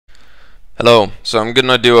Hello, so I'm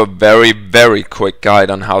gonna do a very quick guide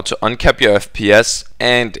on how to uncap your FPS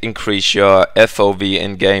and increase your FOV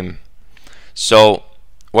in game. So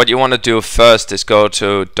what you want to do first is go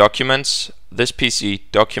to Documents, this PC,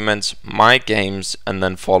 Documents, My Games, and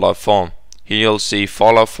then Fallout 4. Here you'll see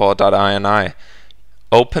fallout4.ini.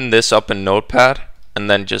 Open this up in Notepad and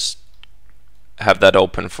then just have that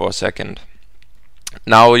open for a second.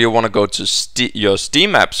 Now you want to go to your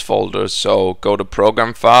Steam apps folder, so go to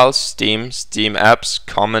Program Files, Steam, Steam Apps,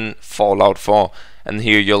 Common, Fallout 4, and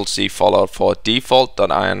here you'll see Fallout 4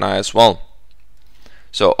 default.ini as well.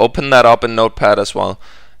 So open that up in Notepad as well,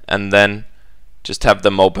 and then just have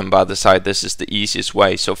them open by the side. This is the easiest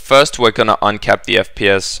way. So first we're gonna uncap the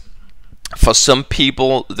FPS. For some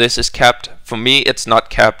people this is capped. For me it's not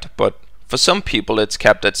capped, but for some people it's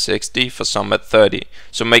capped at 60, for some at 30.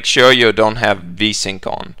 So make sure you don't have VSync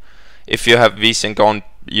on. If you have VSync on,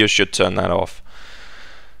 you should turn that off.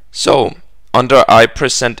 So under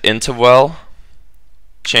I% interval,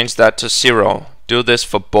 change that to 0. Do this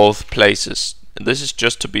for both places. This is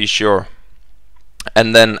just to be sure.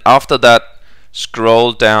 And then after that,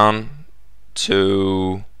 scroll down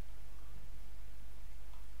to,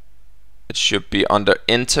 it should be under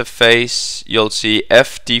interface, you'll see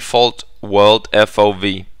F default world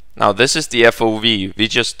FOV. Now this is the FOV.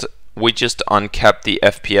 We just uncapped the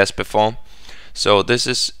FPS before. So this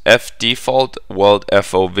is F default world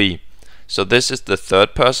FOV. So this is the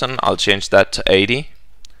third person. I'll change that to 80,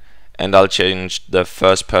 and I'll change the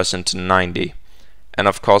first person to 90. And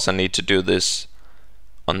of course I need to do this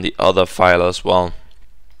on the other file as well.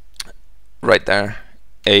 Right there,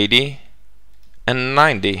 80 and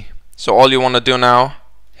 90. So all you want to do now,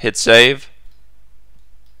 hit save,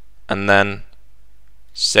 and then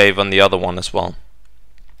save on the other one as well.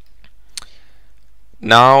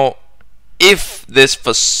 Now if this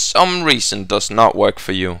for some reason does not work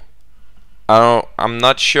for you, I'm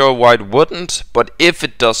not sure why it wouldn't, but if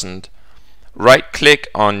it doesn't, right click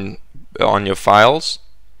on your files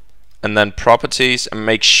and then properties and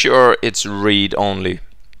make sure it's read only.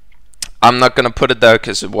 I'm not gonna put it there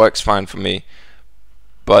because it works fine for me,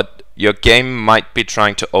 but your game might be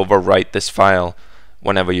trying to overwrite this file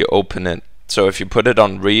whenever you open it. So if you put it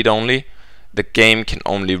on read only, the game can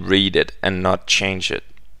only read it and not change it.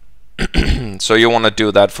 So you want to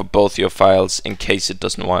do that for both your files in case it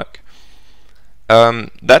doesn't work.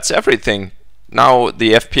 That's everything. Now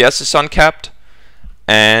the FPS is uncapped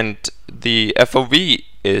and the FOV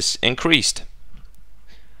is increased.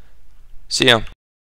 See ya.